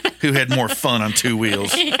Armstrong, who had more fun on two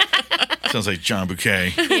wheels. Sounds like John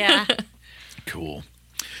Buquet. Yeah. Cool. Well,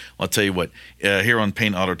 I'll tell you what. Here on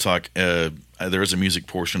Paint Auto Talk, there is a music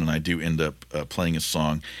portion, and I do end up playing a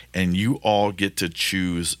song, and you all get to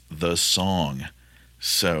choose the song.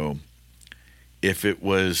 So, if it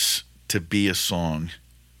was to be a song,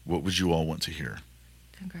 what would you all want to hear?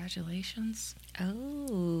 Congratulations.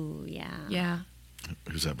 Oh, yeah. Yeah.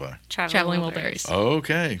 Who's that by? Traveling Wilburys.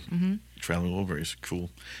 Okay. Traveling Wilburys. Cool.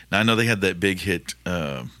 Now, I know they had that big hit.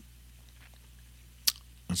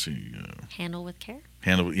 Let's see. Handle with care.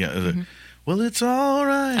 Handle. Yeah. Well, it's all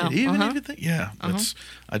right. Oh, even if you think. Yeah. That's.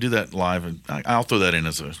 I do that live, and I'll throw that in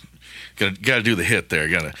as a. Got to do the hit there.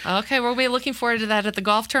 Got to. Okay, we'll be looking forward to that at the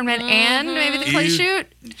golf tournament and maybe the clay shoot.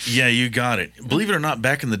 Yeah, you got it. Believe it or not,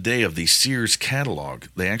 back in the day of the Sears catalog,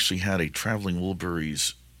 they actually had a Traveling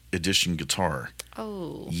Wilburys edition guitar.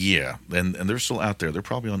 Oh. Yeah, and they're still out there. They're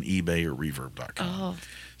probably on eBay or Reverb.com. Oh,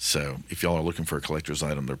 So if y'all are looking for a collector's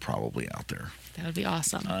item, they're probably out there. that would be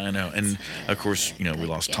awesome. I know. And, of course, we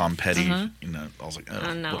lost Tom Petty. You know, I was like,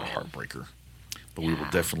 oh, no. what a heartbreaker. But we will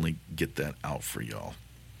definitely get that out for y'all.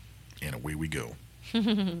 And away we go.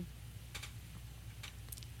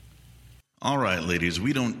 All right, ladies,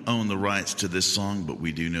 we don't own the rights to this song, but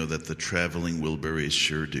we do know that the Traveling Wilburys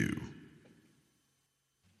sure do.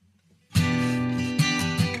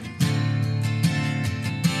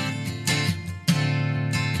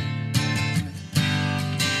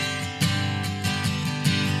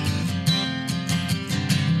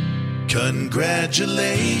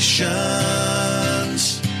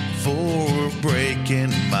 Congratulations for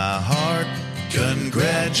breaking my heart.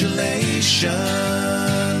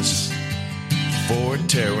 Congratulations for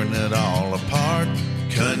tearing it all apart.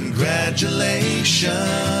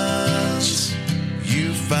 Congratulations,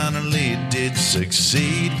 you finally did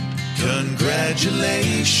succeed.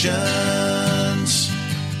 Congratulations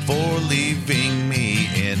for leaving me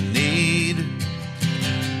in need.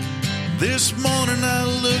 This morning I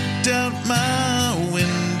looked out my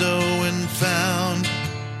window and found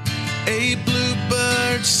a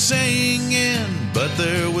bluebird singing, but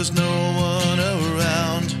there was no one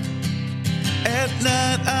around. At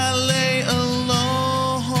night I lay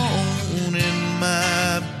alone in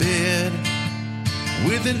my bed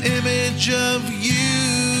with an image of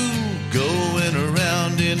you going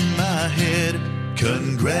around in my head.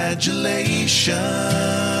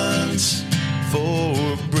 Congratulations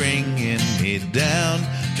for bringing me down.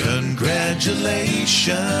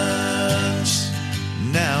 Congratulations,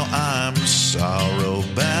 now I'm sorrow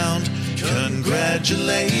bound.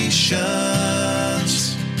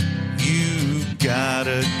 Congratulations, you got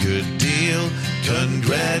a good deal.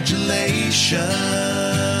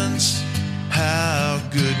 Congratulations, how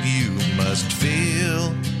good you must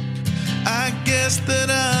feel. I guess that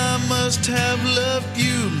I must have loved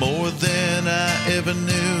you more than I ever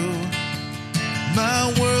knew.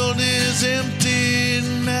 My world is empty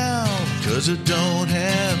now, 'cause 'cause I don't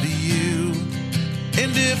have you.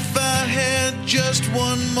 And if I had just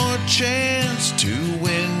one more chance to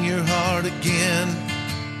win your heart again,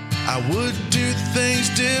 I would do things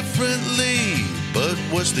differently, but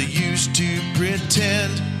what's the use to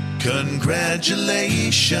pretend?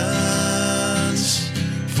 Congratulations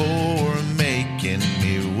for making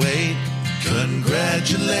me wait.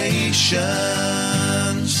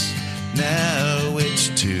 Congratulations, now it's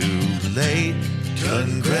too late.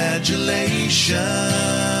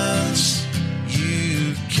 Congratulations,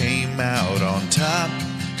 you came out on top.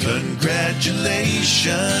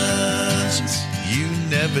 Congratulations, you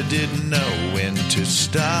never did know when to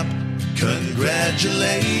stop.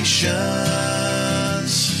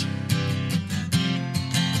 Congratulations.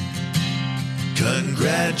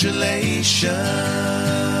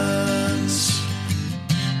 Congratulations.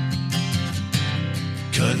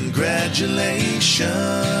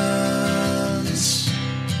 Congratulations.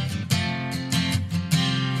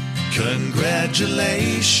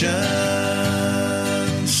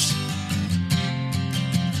 Congratulations.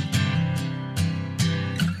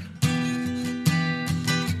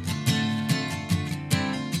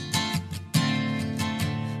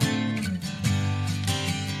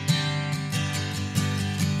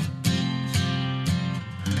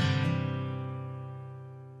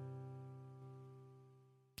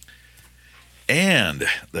 And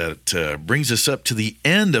that brings us up to the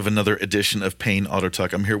end of another edition of Payne Auto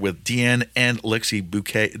Talk. I'm here with Deanne and Lexi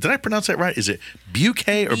Buquet. Did I pronounce that right? Is it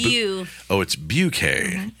Buquet or Oh, it's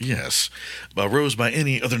Buquet. Mm-hmm. Yes. A rose by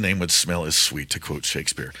any other name would smell as sweet, to quote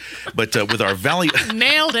Shakespeare. But with our Valley...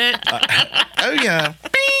 Nailed it. Oh, yeah.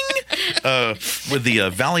 Bing! With the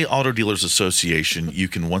Valley Auto Dealers Association, you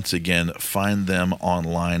can once again find them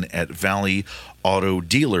online at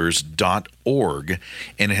valleyautodealers.org,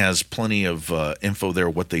 and it has plenty of info there,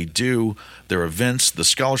 what they do, their events, the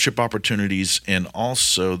scholarship opportunities, and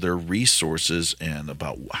also their resources, and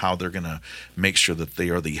about how they're going to make sure that they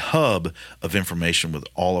are the hub of information with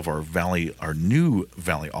all of our new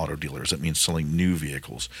Valley Auto Dealers. That means selling new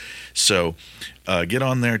vehicles. So get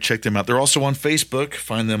on there, check them out. They're also on Facebook.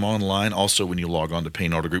 Find them online. Also, when you log on to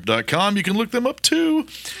payneautogroup.com, you can look them up too.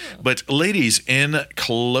 But ladies, in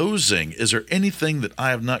closing, is there anything that I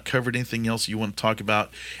have not covered? Anything else you want to talk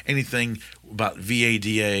about? Anything about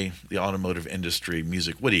VADA, the automotive industry,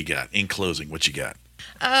 music? What do you got in closing? What you got?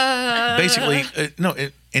 Basically,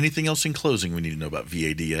 anything else in closing we need to know about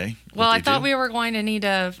VADA? Well, I thought we were going to need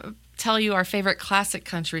to tell you our favorite classic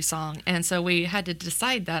country song, and so we had to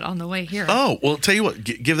decide that on the way here. Oh, well, tell you what,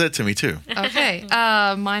 give that to me too. Okay.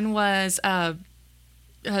 Mine was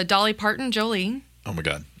Dolly Parton, Jolene. Oh my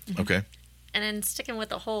God. Okay. And then sticking with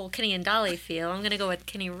the whole Kenny and Dolly feel, I'm going to go with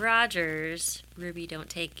Kenny Rogers, Ruby, Don't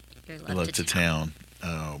Take Your Love to Town.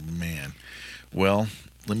 Oh, man. Well,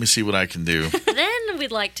 let me see what I can do. Then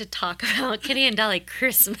we'd like to talk about Kenny and Dolly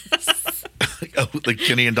Christmas. Oh, the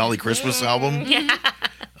Kenny and Dolly Christmas album? Yeah.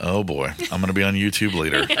 Oh, boy. I'm going to be on YouTube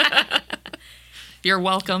later. You're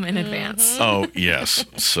welcome in advance. Oh, yes.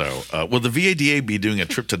 So, will the VADA be doing a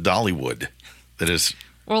trip to Dollywood? That is...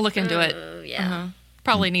 We'll look into it. Yeah. Uh-huh.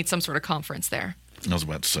 Probably need some sort of conference there. I was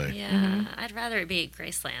about to say. Yeah, I'd rather it be at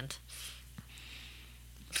Graceland.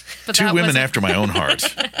 But two women after my own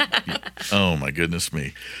heart. Oh, my goodness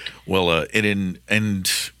me. Well,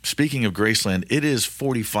 and speaking of Graceland, it is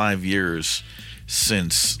 45 years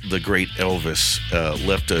since the great Elvis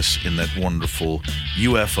left us in that wonderful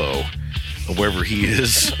UFO, wherever he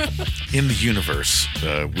is in the universe.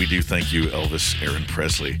 We do thank you, Elvis Aaron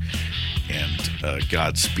Presley, and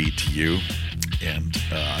Godspeed to you. And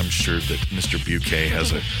I'm sure that Mr. Buquet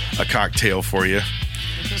has a cocktail for you.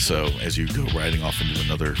 So as you go riding off into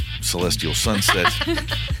another celestial sunset,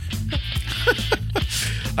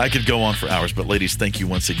 I could go on for hours. But ladies, thank you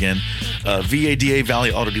once again. VADA,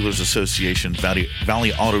 Valley Auto Dealers Association,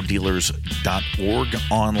 valleyautodealers.org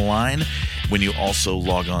online. When you also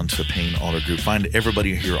log on to Payne Auto Group, find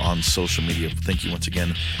everybody here on social media. Thank you once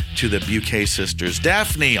again to the Buquet sisters.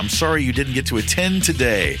 Daphne, I'm sorry you didn't get to attend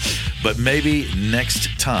today, but maybe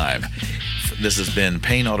next time. This has been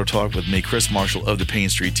Payne Auto Talk with me, Chris Marshall of the Payne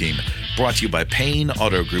Street Team, brought to you by Payne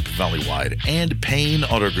Auto Group Valleywide and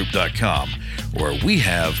PayneAutoGroup.com, where we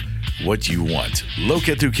have what you want. Lo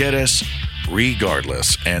que tú quieres,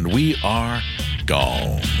 regardless. And we are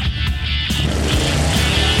gone.